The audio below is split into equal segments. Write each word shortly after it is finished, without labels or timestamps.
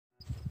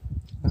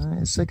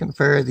Second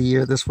fair of the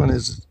year. This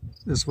one's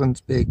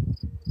big.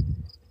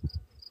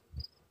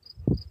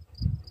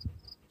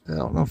 I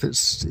don't know if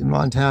it's in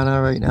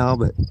Montana right now,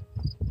 but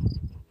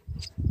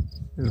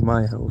there's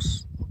my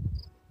house.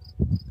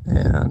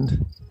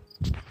 And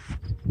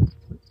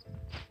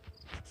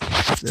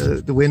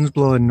the wind's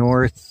blowing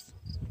north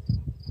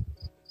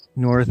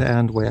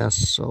and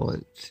west, so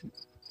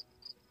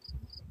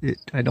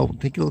I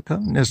don't think it'll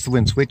come unless the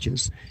wind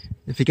switches.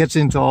 If it gets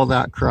into all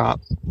that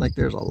crop, like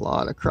there's a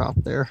lot of crop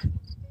there.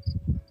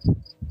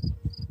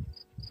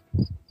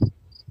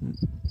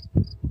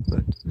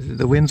 But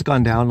the wind's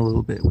gone down a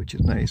little bit, which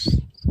is nice.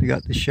 We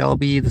got the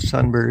Shelby, the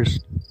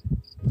Sunburst,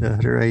 the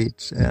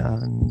hutterites,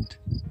 and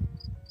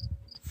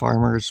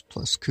farmers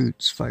plus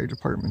Coutts fire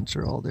departments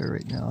are all there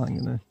right now. I'm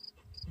gonna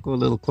go a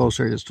little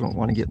closer. I just don't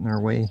want to get in their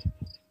way.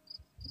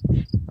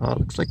 Oh, it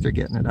looks like they're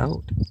getting it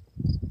out.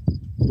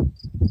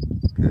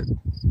 Good.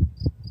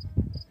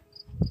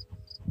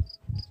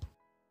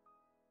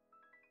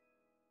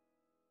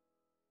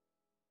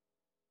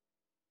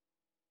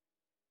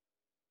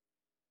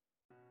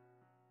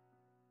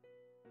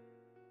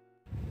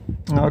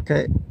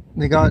 Okay,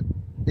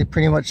 they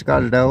pretty much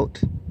got it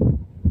out,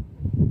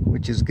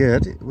 which is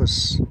good.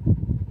 Looks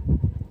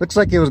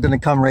like it was going to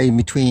come right in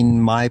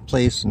between my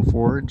place and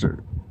Ford's,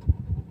 or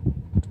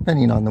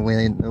depending on the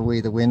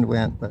way the wind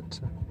went. But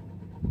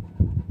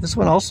this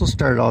one also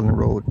started on the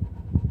road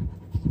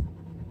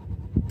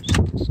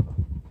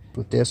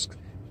with discs.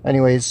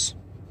 Anyways,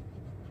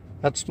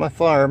 that's my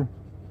farm,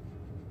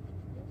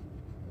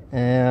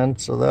 and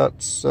so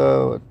that's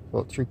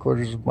about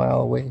 3/4 of a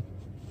mile away.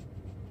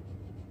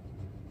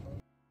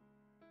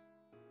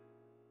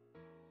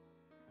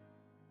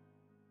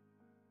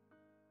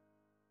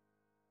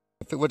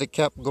 If it would have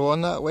kept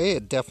going that way,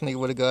 it definitely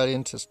would have got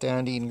into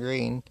standing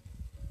grain,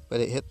 but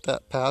it hit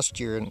that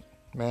pasture, and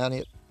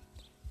man,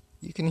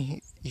 you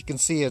can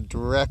see a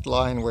direct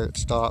line where it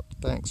stopped.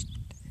 Thanks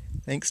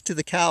to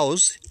the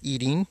cows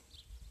eating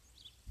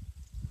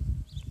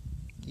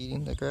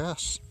the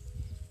grass.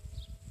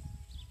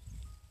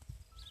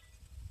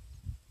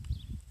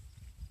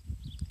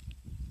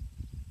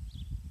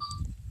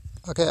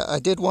 Okay, I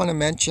did want to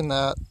mention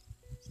that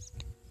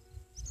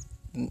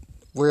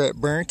where it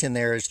burnt in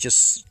there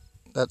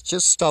that's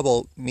just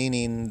stubble,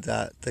 meaning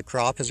that the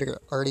crop has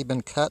already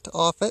been cut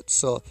off it,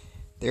 so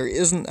there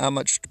isn't that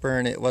much to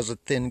burn. It was a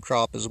thin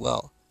crop as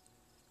well.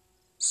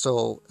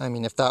 So, I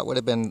mean, if that would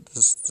have been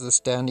the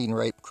standing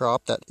ripe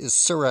crop that is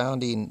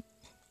surrounding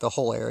the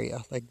whole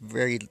area, like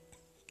very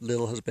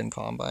little has been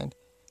combined,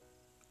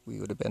 we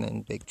would have been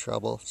in big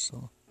trouble.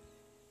 So,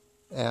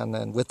 and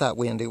then with that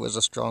wind, it was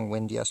a strong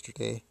wind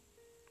yesterday.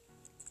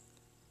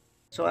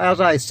 So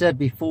as I said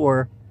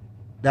before,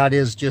 that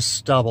is just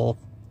stubble.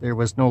 There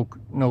was no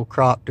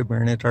crop to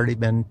burn. It's already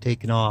been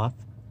taken off.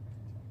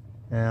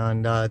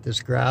 And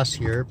this grass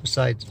here,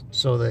 besides,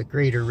 so the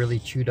grader really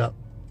chewed up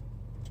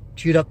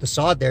the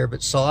sod there,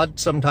 but sod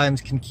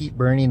sometimes can keep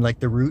burning, like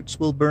the roots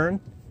will burn.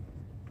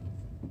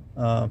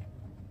 So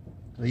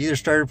either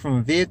started from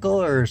a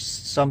vehicle or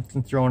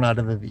something thrown out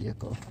of a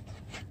vehicle.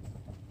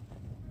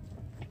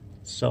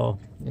 So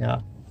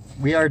yeah,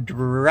 we are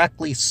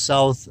directly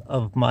south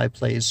of my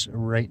place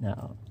right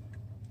now.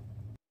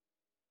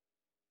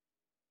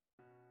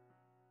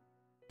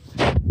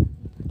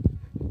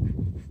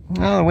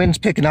 Well, the wind's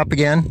picking up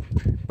again,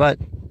 but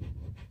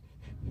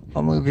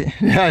I'll move it.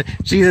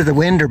 It's either the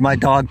wind or my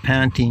dog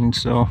panting,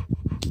 so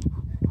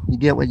you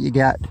get what you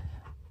get.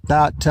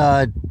 That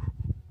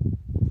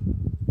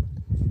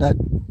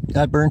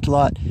burnt a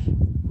lot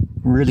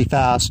really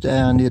fast,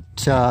 and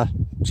it's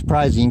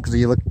surprising because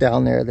you look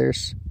down there.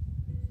 There's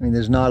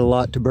not a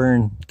lot to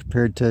burn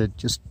compared to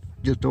just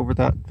over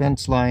that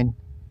fence line.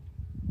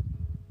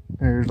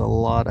 There's a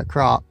lot of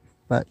crop.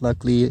 But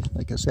luckily,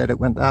 like I said, it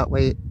went that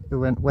way. It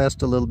went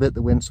west a little bit,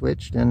 the wind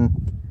switched,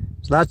 and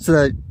so that's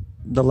the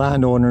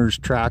landowner's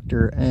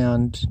tractor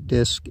and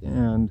disc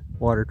and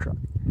water truck.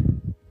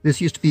 This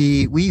used to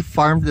be, we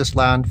farmed this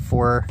land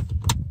for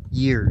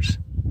years,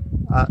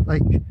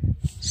 like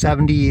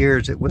 70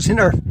 years. It was in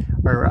our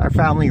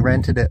family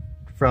rented it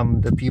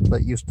from the people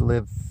that used to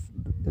live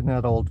in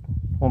that old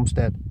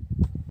homestead.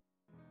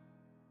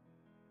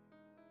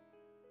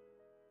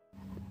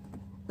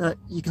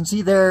 You can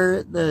see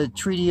there the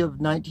Treaty of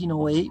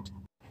 1908.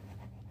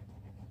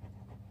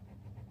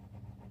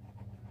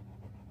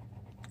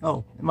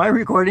 Oh, am I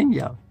recording?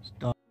 Yeah.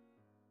 Stop.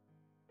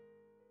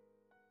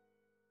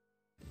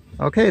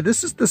 Okay,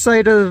 this is the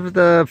site of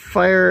the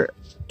fire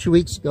 2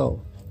 weeks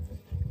ago.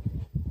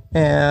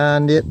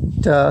 And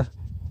the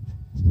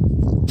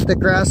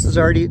grass is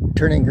already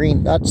turning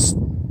green. That's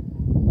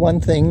one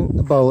thing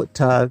about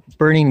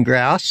burning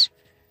grass.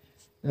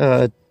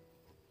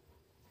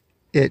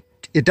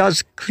 It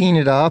does clean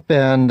it up,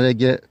 and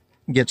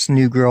gets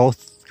new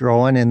growth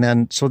growing, and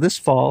then so this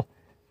fall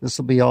this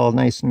will be all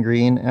nice and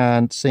green.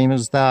 And same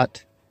as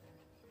that,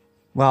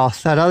 well,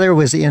 that other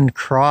was in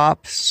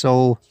crop,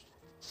 so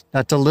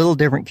that's a little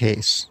different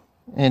case.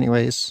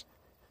 Anyways,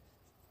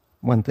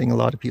 one thing a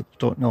lot of people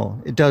don't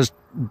know. It does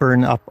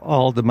burn up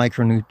all the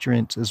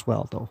micronutrients as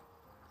well, though.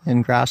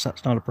 In grass,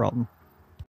 that's not a problem.